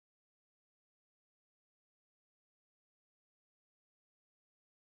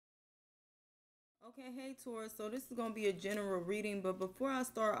Okay, hey Taurus, so this is going to be a general reading, but before I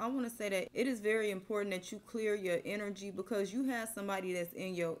start, I want to say that it is very important that you clear your energy because you have somebody that's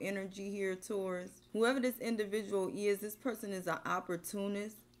in your energy here, Taurus. Whoever this individual is, this person is an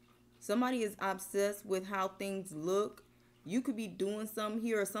opportunist. Somebody is obsessed with how things look. You could be doing something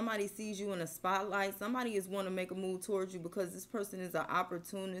here, or somebody sees you in a spotlight. Somebody is wanting to make a move towards you because this person is an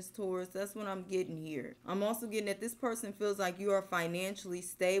opportunist, Taurus. That's what I'm getting here. I'm also getting that this person feels like you are financially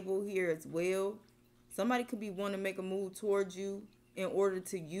stable here as well. Somebody could be wanting to make a move towards you in order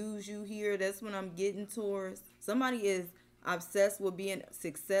to use you here. That's what I'm getting, Taurus. Somebody is obsessed with being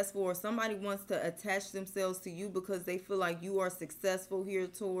successful, or somebody wants to attach themselves to you because they feel like you are successful here,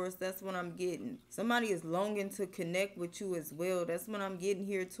 Taurus. That's what I'm getting. Somebody is longing to connect with you as well. That's what I'm getting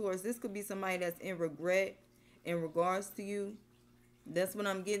here, Taurus. This could be somebody that's in regret in regards to you. That's what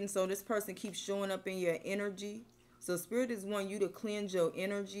I'm getting. So this person keeps showing up in your energy. So Spirit is wanting you to cleanse your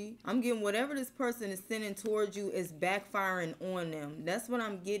energy. I'm getting whatever this person is sending towards you is backfiring on them. That's what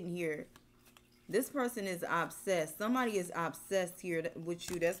I'm getting here. This person is obsessed. Somebody is obsessed here with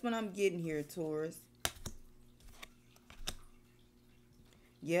you. That's what I'm getting here, Taurus.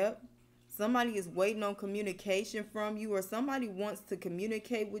 Yep. Somebody is waiting on communication from you, or somebody wants to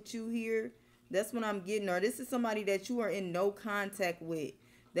communicate with you here. That's what I'm getting. Or this is somebody that you are in no contact with,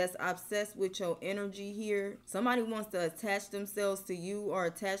 that's obsessed with your energy here. Somebody wants to attach themselves to you or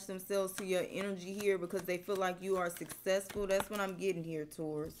attach themselves to your energy here because they feel like you are successful. That's what I'm getting here,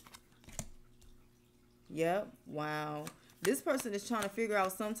 Taurus. Yep. Wow. This person is trying to figure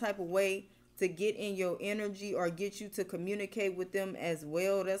out some type of way to get in your energy or get you to communicate with them as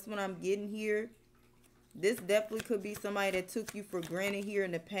well. That's what I'm getting here. This definitely could be somebody that took you for granted here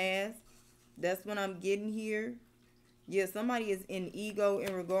in the past. That's what I'm getting here. Yeah, somebody is in ego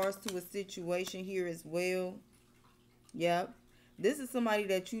in regards to a situation here as well. Yep. This is somebody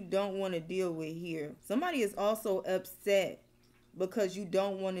that you don't want to deal with here. Somebody is also upset because you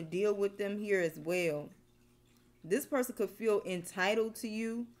don't want to deal with them here as well. This person could feel entitled to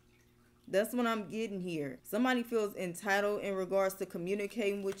you. That's what I'm getting here. Somebody feels entitled in regards to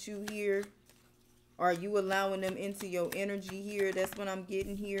communicating with you here. Are you allowing them into your energy here? That's what I'm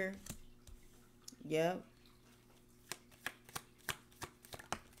getting here. Yep.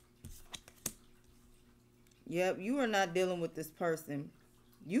 Yep, you are not dealing with this person.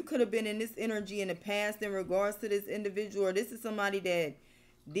 You could have been in this energy in the past in regards to this individual, or this is somebody that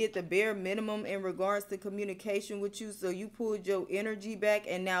did the bare minimum in regards to communication with you. So you pulled your energy back,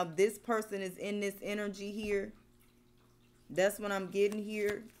 and now this person is in this energy here. That's what I'm getting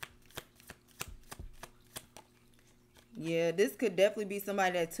here. Yeah, this could definitely be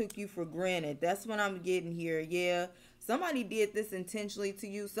somebody that took you for granted. That's what I'm getting here. Yeah. Somebody did this intentionally to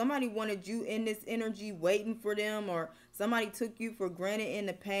you. Somebody wanted you in this energy waiting for them, or somebody took you for granted in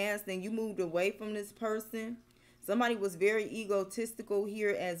the past and you moved away from this person. Somebody was very egotistical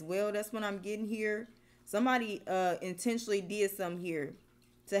here as well. That's what I'm getting here. Somebody intentionally did something here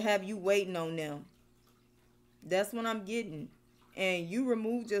to have you waiting on them. That's what I'm getting. And you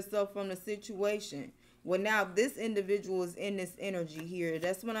removed yourself from the situation. Well, now this individual is in this energy here.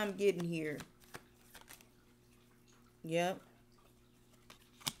 That's what I'm getting here. Yep.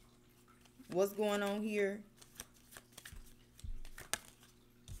 What's going on here?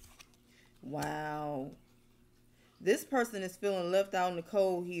 Wow. This person is feeling left out in the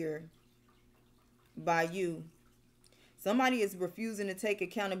cold here by you. Somebody is refusing to take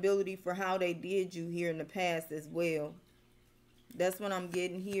accountability for how they did you here in the past as well. That's what I'm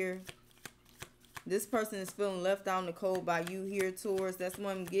getting here. This person is feeling left out in the cold by you here, Taurus. That's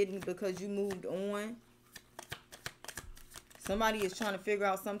what I'm getting because you moved on. Somebody is trying to figure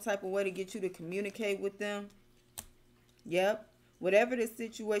out some type of way to get you to communicate with them. Yep. Whatever the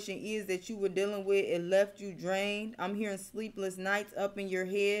situation is that you were dealing with, it left you drained. I'm hearing sleepless nights up in your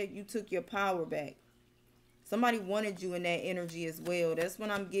head. You took your power back. Somebody wanted you in that energy as well. That's what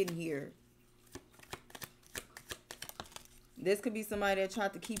I'm getting here. This could be somebody that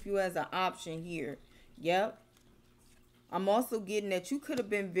tried to keep you as an option here. Yep. I'm also getting that you could have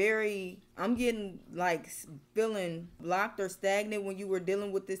been I'm getting like feeling blocked or stagnant when you were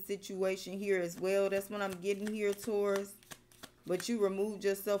dealing with this situation here as well. That's what I'm getting here, Taurus. But you removed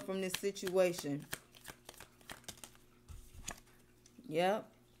yourself from this situation. Yep.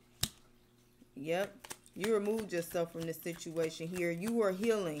 Yep. You removed yourself from this situation here. You are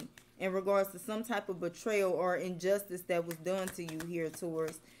healing in regards to some type of betrayal or injustice that was done to you here,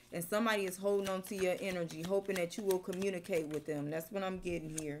 Taurus. And somebody is holding on to your energy, hoping that you will communicate with them. That's what I'm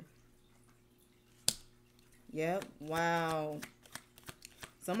getting here. Yep. Wow.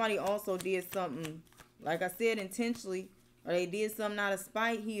 Somebody also did something, like I said, intentionally, or they did something out of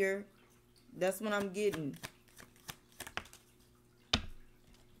spite here That's what I'm getting.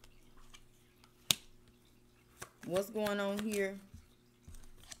 What's going on here?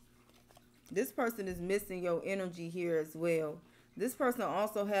 This person is missing your energy here as well. This person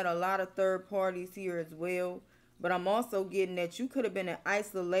also had a lot of third parties here as well. But I'm also getting that you could have been in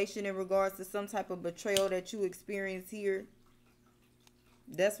isolation in regards to some type of betrayal that you experienced here.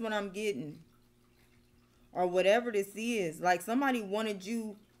 That's what I'm getting. Or whatever this is. Like somebody wanted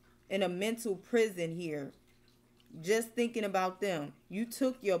you in a mental prison here. Just thinking about them. You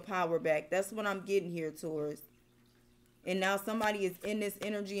took your power back. That's what I'm getting here, Taurus. And now somebody is in this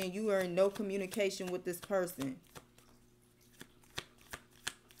energy and you are in no communication with this person.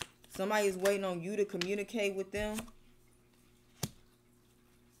 Somebody is waiting on you to communicate with them.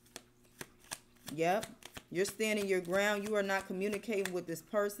 Yep. You're standing your ground. You are not communicating with this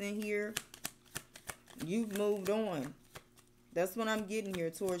person here. You've moved on. That's what I'm getting here,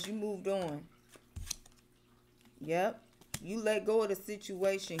 Taurus. You moved on. Yep. You let go of the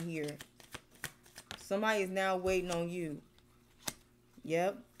situation here. Somebody is now waiting on you.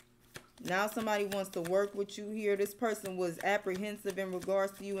 Yep. Now somebody wants to work with you here. This person was apprehensive in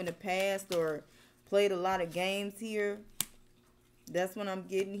regards to you in the past or played a lot of games here. That's what I'm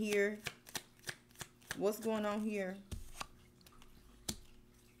getting here. What's going on here?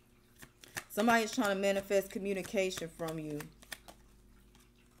 Somebody is trying to manifest communication from you.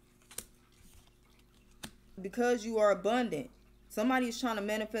 Because you are abundant. Somebody is trying to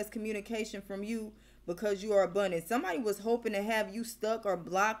manifest communication from you because you are abundant. Somebody was hoping to have you stuck or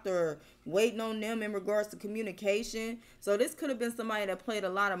blocked or waiting on them in regards to communication. So this could have been somebody that played a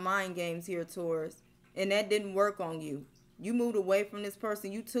lot of mind games here, Taurus. And that didn't work on you. You moved away from this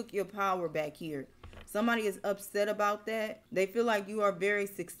person. You took your power back here. Somebody is upset about that. They feel like you are very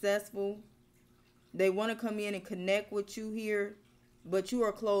successful. They want to come in and connect with you here. But you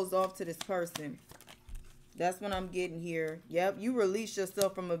are closed off to this person. That's what I'm getting here. Yep, you release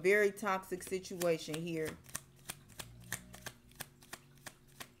yourself from a very toxic situation here.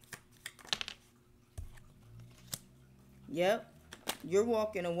 Yep, you're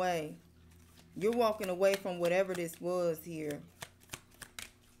walking away. You're walking away from whatever this was here.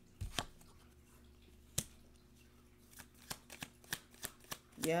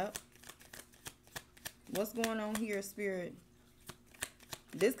 Yep. What's going on here, Spirit?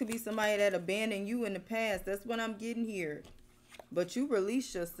 This could be somebody that abandoned you in the past. That's what I'm getting here. But you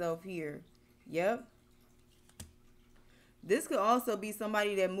release yourself here. Yep. This could also be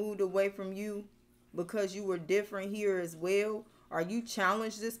somebody that moved away from you because you were different here as well. Or you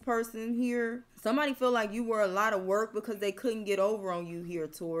challenged this person here. Somebody felt like you were a lot of work because they couldn't get over on you here,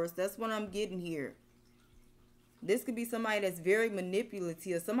 Taurus. That's what I'm getting here. This could be somebody that's very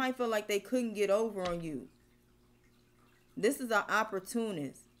manipulative. Somebody felt like they couldn't get over on you. This is an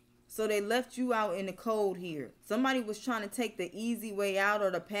opportunist. So they left you out in the cold here. Somebody was trying to take the easy way out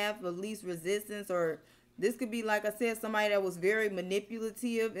or the path of least resistance. Or this could be, like I said, somebody that was very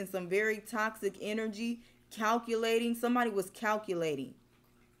manipulative and some very toxic energy. Calculating. Somebody was calculating.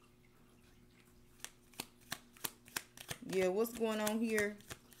 Yeah, what's going on here?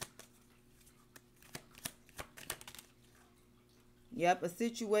 Yep, a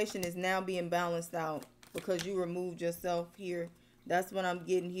situation is now being balanced out. Because you removed yourself here. That's what I'm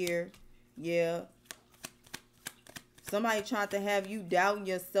getting here. Yeah. Somebody tried to have you doubting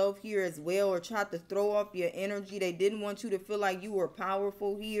yourself here as well. Or tried to throw off your energy. They didn't want you to feel like you were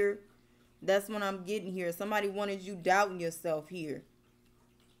powerful here. That's what I'm getting here. Somebody wanted you doubting yourself here.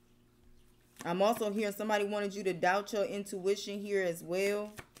 I'm also hearing somebody wanted you to doubt your intuition here as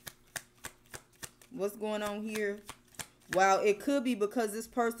well. What's going on here? Wow, it could be because this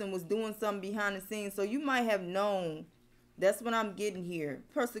person was doing something behind the scenes. So you might have known. That's what I'm getting here.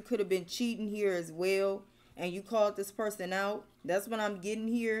 Person could have been cheating here as well. And you called this person out. That's what I'm getting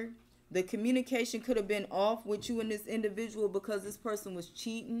here. The communication could have been off with you and this individual because this person was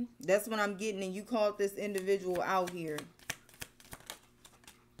cheating. That's what I'm getting. And you called this individual out here.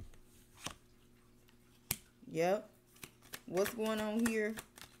 Yep. What's going on here?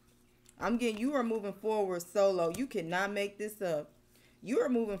 I'm getting you are moving forward solo. You cannot make this up. You are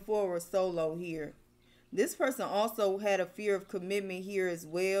moving forward solo here. This person also had a fear of commitment here as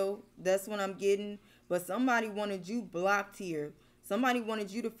well. That's what I'm getting. But somebody wanted you blocked here. Somebody wanted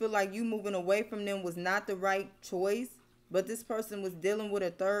you to feel like you moving away from them was not the right choice. But this person was dealing with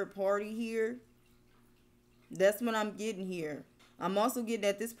a third party here. That's what I'm getting here. I'm also getting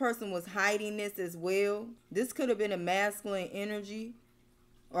that this person was hiding this as well. This could have been a masculine energy.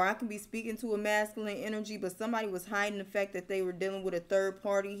 Or I can be speaking to a masculine energy, but somebody was hiding the fact that they were dealing with a third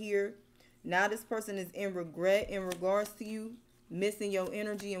party here. Now this person is in regret in regards to you. missing your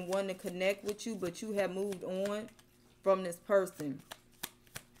energy and wanting to connect with you, but you have moved on from this person.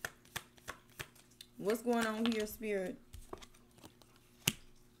 What's going on here, Spirit?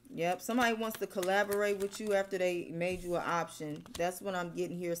 Yep, somebody wants to collaborate with you after they made you an option. That's what I'm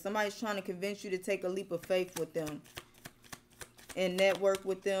getting here. Somebody's trying to convince you to take a leap of faith with them and network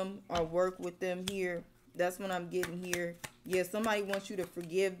with them or work with them here. That's what I'm getting here. Yeah, somebody wants you to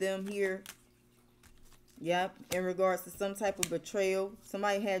forgive them here. Yep, in regards to some type of betrayal.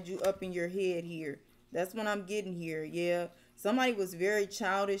 Somebody had you up in your head here. That's what I'm getting here. Yeah, somebody was very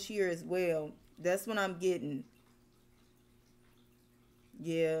childish here as well. That's what I'm getting.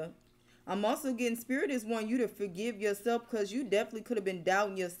 Yeah. I'm also getting, Spirit is wanting you to forgive yourself because you definitely could have been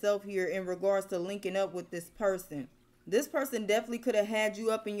doubting yourself here in regards to linking up with this person. This person definitely could have had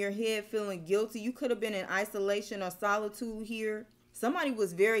you up in your head feeling guilty. You could have been in isolation or solitude here. Somebody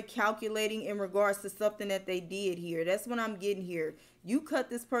was very calculating in regards to something that they did here. That's what I'm getting here. You cut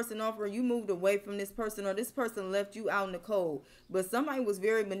this person off, or you moved away from this person, or this person left you out in the cold. But somebody was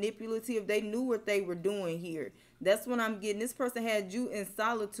very manipulative. They knew what they were doing here. That's what I'm getting. This person had you in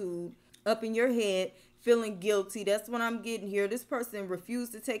solitude, up in your head, feeling guilty. That's what I'm getting here. This person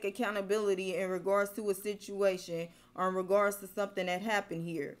refused to take accountability in regards to a situation or in regards to something that happened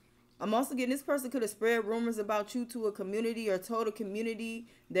here. I'm also getting, this person could have spread rumors about you to a community or told a community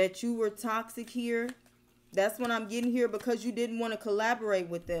that you were toxic here. That's what I'm getting here, because you didn't want to collaborate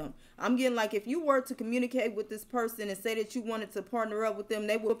with them. I'm getting like, if you were to communicate with this person and say that you wanted to partner up with them,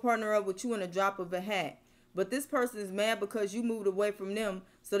 they would partner up with you in a drop of a hat. But this person is mad because you moved away from them.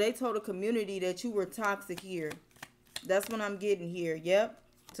 So they told a community that you were toxic here. That's what I'm getting here. Yep.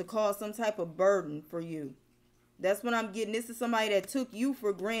 To cause some type of burden for you. That's what I'm getting. This is somebody that took you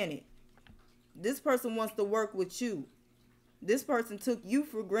for granted. This person wants to work with you. This person took you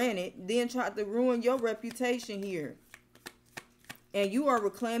for granted, then tried to ruin your reputation here. And you are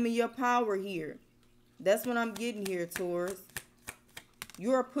reclaiming your power here. That's what I'm getting here, Taurus.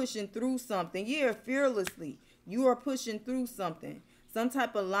 You are pushing through something. Yeah, fearlessly. You are pushing through something. Some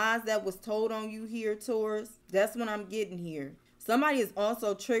type of lies that was told on you here, Taurus. That's what I'm getting here. Somebody is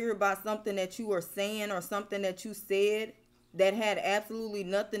also triggered by something that you are saying or something that you said that had absolutely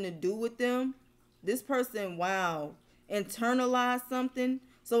nothing to do with them. This person, wow, internalized something.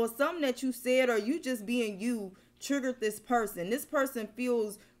 So it's something that you said, or you just being you, triggered this person. This person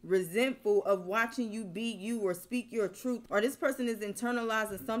feels resentful of watching you be you or speak your truth, or this person is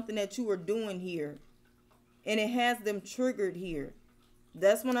internalizing something that you are doing here, and it has them triggered here.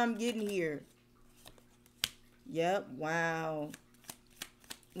 That's what I'm getting here. Yep. Wow.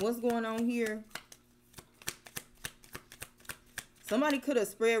 What's going on here? Somebody could have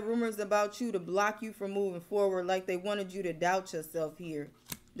spread rumors about you to block you from moving forward, like they wanted you to doubt yourself here.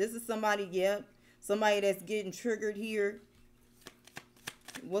 This is somebody, yep, somebody that's getting triggered here.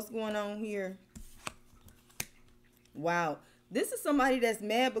 What's going on here? Wow. This is somebody that's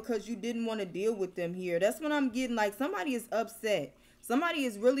mad because you didn't want to deal with them here. That's what I'm getting. Like, somebody is upset. Somebody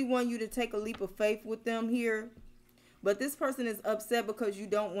is really wanting you to take a leap of faith with them here. But this person is upset because you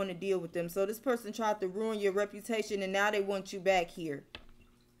don't want to deal with them. So this person tried to ruin your reputation, and now they want you back here.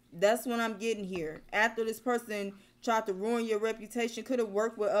 That's what I'm getting here. After this person tried to ruin your reputation, could have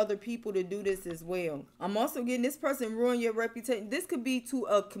worked with other people to do this as well. I'm also getting, this person ruined your reputation. This could be to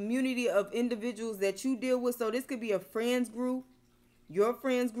a community of individuals that you deal with. So this could be a friends group, your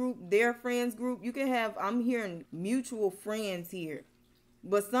friends group, their friends group. You can have, I'm hearing mutual friends here.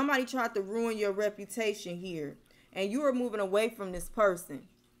 But somebody tried to ruin your reputation here, and you are moving away from this person.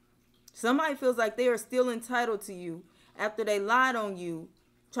 Somebody feels like they are still entitled to you after they lied on you,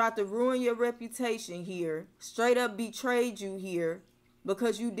 tried to ruin your reputation here, straight up betrayed you here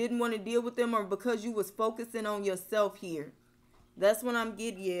because you didn't want to deal with them, or because you was focusing on yourself here. That's what I'm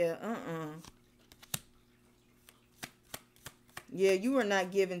getting. Yeah, Yeah, you are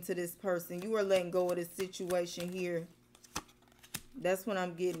not giving to this person. You are letting go of this situation here. That's what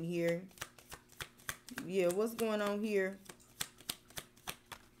I'm getting here. Yeah, what's going on here?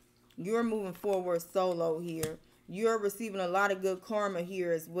 You're moving forward solo here. You're receiving a lot of good karma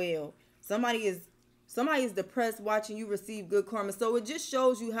here as well. Somebody is depressed watching you receive good karma. So it just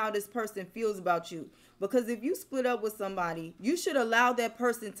shows you how this person feels about you. Because if you split up with somebody, you should allow that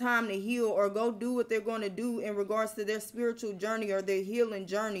person time to heal, or go do what they're going to do in regards to their spiritual journey or their healing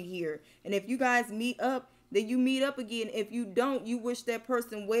journey here. And if you guys meet up, then you meet up again. If you don't, you wish that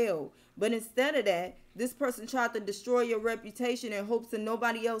person well. But instead of that, this person tried to destroy your reputation in hopes of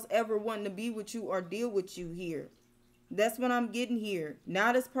nobody else ever wanting to be with you or deal with you here. That's what I'm getting here.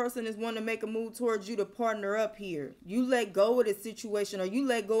 Now this person is wanting to make a move towards you to partner up here. You let go of this situation, or you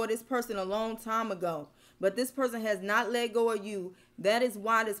let go of this person a long time ago. but this person has not let go of you. That is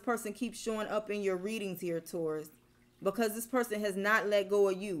why this person keeps showing up in your readings here, Taurus. Because this person has not let go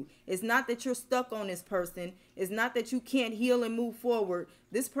of you. It's not that you're stuck on this person. It's not that you can't heal and move forward.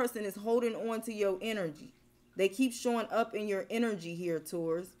 This person is holding on to your energy. They keep showing up in your energy here,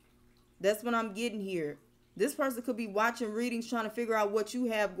 Taurus. That's what I'm getting here. This person could be watching readings trying to figure out what you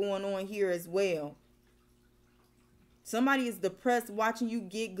have going on here as well. Somebody is depressed watching you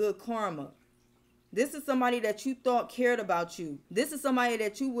get good karma. This is somebody that you thought cared about you. This is somebody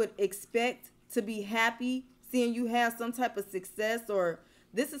that you would expect to be happy seeing you have some type of success, or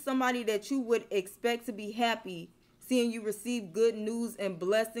this is somebody that you would expect to be happy seeing you receive good news and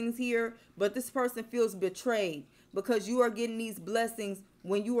blessings here. But this person feels betrayed because you are getting these blessings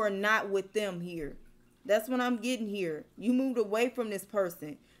when you are not with them here. That's what I'm getting here. You moved away from this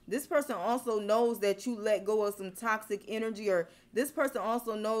person. This person also knows that you let go of some toxic energy, or this person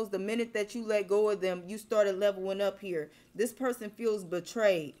also knows the minute that you let go of them, you started leveling up here. This person feels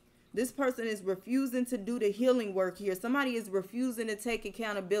betrayed. This person is refusing to do the healing work here. Somebody is refusing to take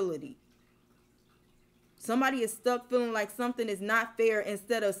accountability. Somebody is stuck feeling like something is not fair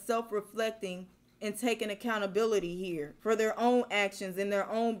instead of self-reflecting and taking accountability here for their own actions and their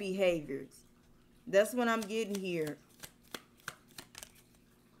own behaviors. That's what I'm getting here.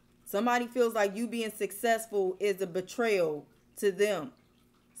 Somebody feels like you being successful is a betrayal to them.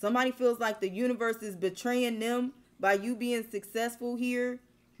 Somebody feels like the universe is betraying them by you being successful here.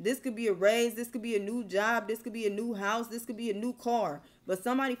 This could be a raise. This could be a new job. This could be a new house. This could be a new car. But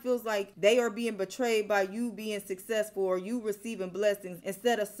somebody feels like they are being betrayed by you being successful or you receiving blessings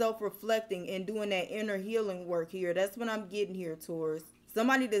instead of self-reflecting and doing that inner healing work here. That's what I'm getting here, Taurus.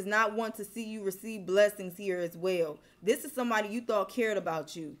 Somebody does not want to see you receive blessings here as well. This is somebody you thought cared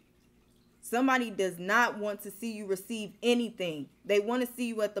about you. Somebody does not want to see you receive anything. They want to see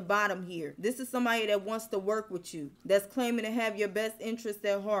you at the bottom here. This is somebody that wants to work with you, that's claiming to have your best interest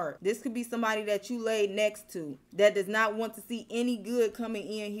at heart. This could be somebody that you laid next to that does not want to see any good coming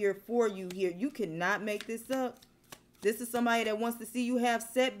in here for you here. You cannot make this up. This is somebody that wants to see you have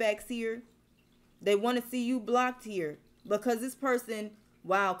setbacks here. They want to see you blocked here because this person,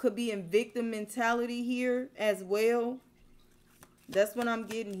 wow, could be in victim mentality here as well. That's what I'm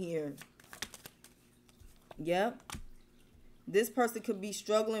getting here. Yep. This person could be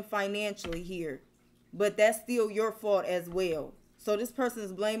struggling financially here, but that's still your fault as well. So this person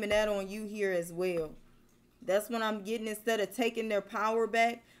is blaming that on you here as well. That's what I'm getting. Instead of taking their power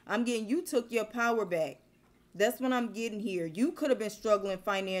back, I'm getting you took your power back. That's what I'm getting here. You could have been struggling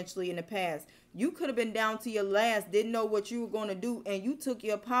financially in the past. You could have been down to your last, didn't know what you were going to do, and you took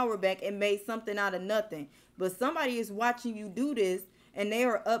your power back and made something out of nothing. But somebody is watching you do this, and they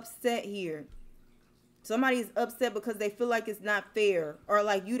are upset here. Somebody is upset because they feel like it's not fair, or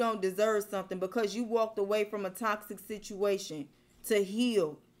like you don't deserve something because you walked away from a toxic situation to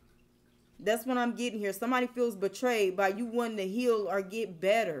heal. That's what I'm getting here. Somebody feels betrayed by you wanting to heal or get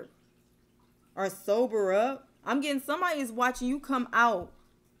better or sober up. I'm getting somebody is watching you come out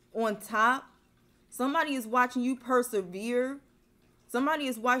on top. Somebody is watching you persevere. Somebody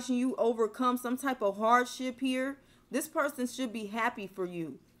is watching you overcome some type of hardship here. This person should be happy for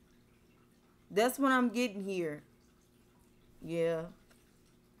you. That's what I'm getting here. Yeah.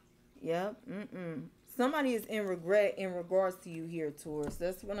 Yep. Somebody is in regret in regards to you here, Taurus.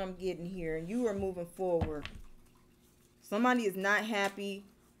 That's what I'm getting here. And you are moving forward. Somebody is not happy.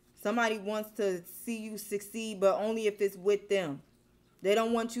 Somebody wants to see you succeed, but only if it's with them. They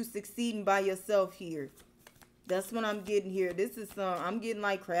don't want you succeeding by yourself here. That's what I'm getting here. This is I'm getting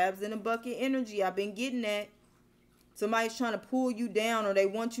like crabs in a bucket energy. I've been getting that. Somebody's trying to pull you down, or they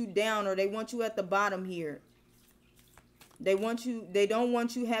want you down, or they want you at the bottom here. They don't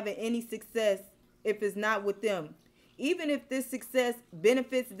want you having any success if it's not with them. Even if this success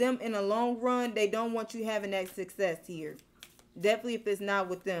benefits them in the long run, they don't want you having that success here. Definitely if it's not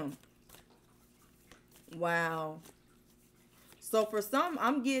with them. Wow. So for some,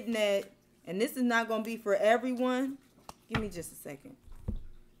 I'm getting that, and this is not going to be for everyone. Give me just a second.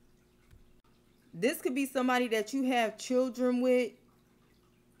 This could be somebody that you have children with,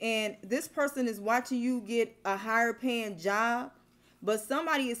 and this person is watching you get a higher paying job, but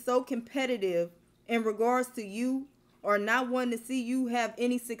somebody is so competitive in regards to you, or not wanting to see you have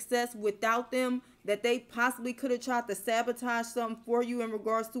any success without them, that they possibly could have tried to sabotage something for you in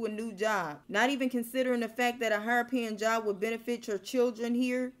regards to a new job. Not even considering the fact that a higher paying job would benefit your children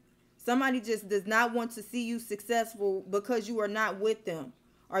here. Somebody just does not want to see you successful because you are not with them,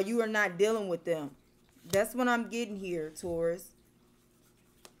 or you are not dealing with them. That's what I'm getting here, Taurus.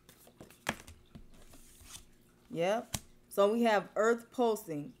 Yep. So we have Earth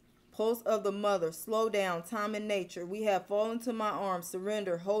pulsing pulse of the mother, slow down, time and nature. We have fallen to my arms,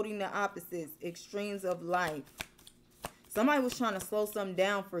 surrender, holding the opposites, extremes of life. Somebody was trying to slow something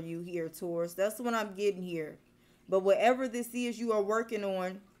down for you here, Taurus. That's what I'm getting here. But whatever this is you are working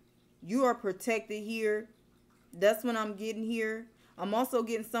on, you are protected here. That's what I'm getting here. I'm also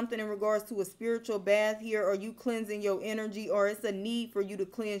getting something in regards to a spiritual bath here, or you cleansing your energy, or it's a need for you to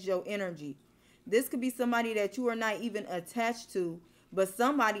cleanse your energy. This could be somebody that you are not even attached to, but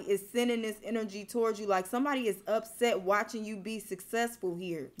somebody is sending this energy towards you. Like somebody is upset watching you be successful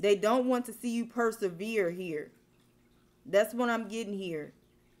here. They don't want to see you persevere here. That's what I'm getting here.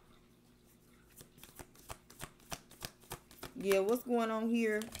 Yeah, what's going on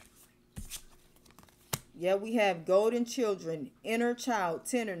here? Yeah, we have golden children, inner child,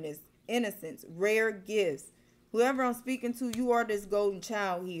 tenderness, innocence, rare gifts. Whoever I'm speaking to, you are this golden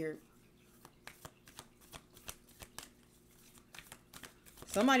child here.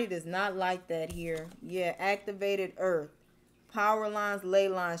 Somebody does not like that here. Yeah, activated earth. Power lines, ley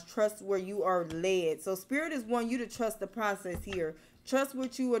lines, trust where you are led. So spirit is wanting you to trust the process here. Trust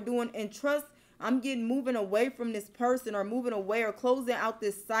what you are doing, and trust, I'm getting moving away from this person, or moving away, or closing out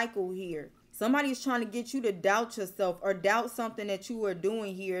this cycle here. Somebody is trying to get you to doubt yourself, or doubt something that you are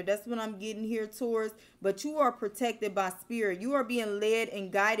doing here. That's what I'm getting here, Taurus. But you are protected by spirit. You are being led and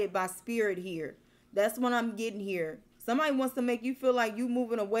guided by spirit here. That's what I'm getting here. Somebody wants to make you feel like you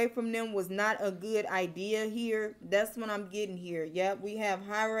moving away from them was not a good idea here. That's what I'm getting here. Yep, we have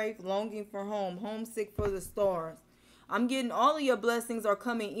high rate, longing for home, homesick for the stars. I'm getting all of your blessings are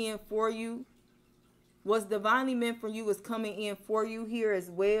coming in for you. What's divinely meant for you is coming in for you here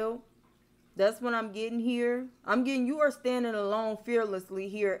as well. That's what I'm getting here. I'm getting you are standing alone fearlessly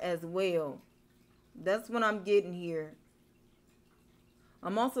here as well. That's what I'm getting here.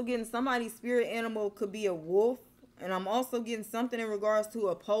 I'm also getting somebody's spirit animal could be a wolf. And I'm also getting something in regards to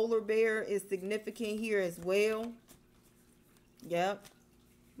a polar bear is significant here as well. Yep.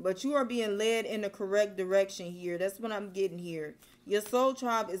 But you are being led in the correct direction here. That's what I'm getting here. Your soul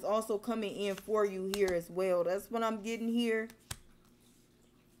tribe is also coming in for you here as well. That's what I'm getting here.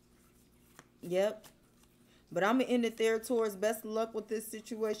 Yep. But I'm going to end it there, Taurus. Best of luck with this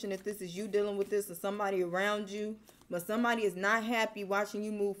situation. If this is you dealing with this or somebody around you. But somebody is not happy watching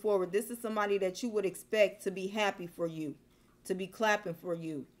you move forward. This is somebody that you would expect to be happy for you. To be clapping for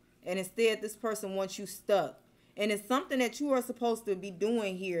you. And instead, this person wants you stuck. And it's something that you are supposed to be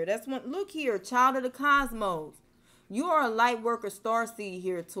doing here. That's one. Look here, child of the cosmos. You are a light worker starseed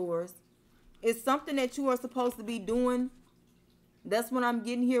here, Taurus. It's something that you are supposed to be doing. That's what I'm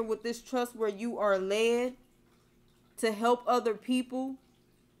getting here with this trust where you are led to help other people.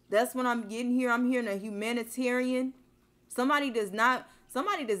 That's what I'm getting here. I'm hearing a humanitarian. Somebody does not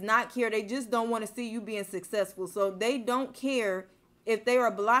care. They just don't want to see you being successful. So they don't care if they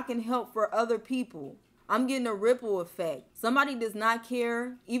are blocking help for other people. I'm getting a ripple effect. Somebody does not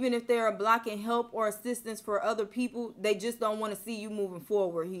care, even if they are blocking help or assistance for other people. They just don't want to see you moving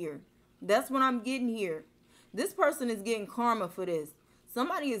forward here. That's what I'm getting here. This person is getting karma for this.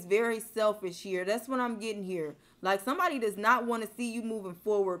 Somebody is very selfish here. That's what I'm getting here. Like somebody does not want to see you moving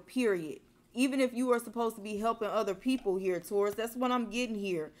forward, period. Even if you are supposed to be helping other people here, Taurus. That's what I'm getting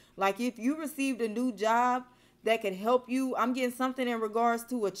here. Like if you received a new job that could help you, I'm getting something in regards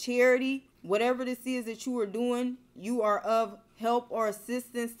to a charity. Whatever this is that you are doing, you are of help or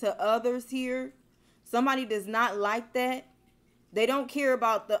assistance to others here. Somebody does not like that. They don't care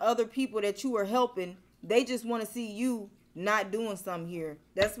about the other people that you are helping. They just want to see you not doing something here.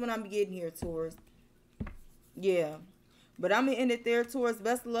 That's what I'm getting here, Taurus. Yeah. But I'm going to end it there, Taurus.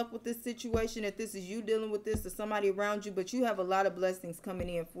 Best of luck with this situation. If this is you dealing with this or somebody around you. But you have a lot of blessings coming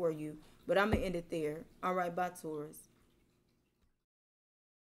in for you. But I'm going to end it there. All right. Bye, Taurus.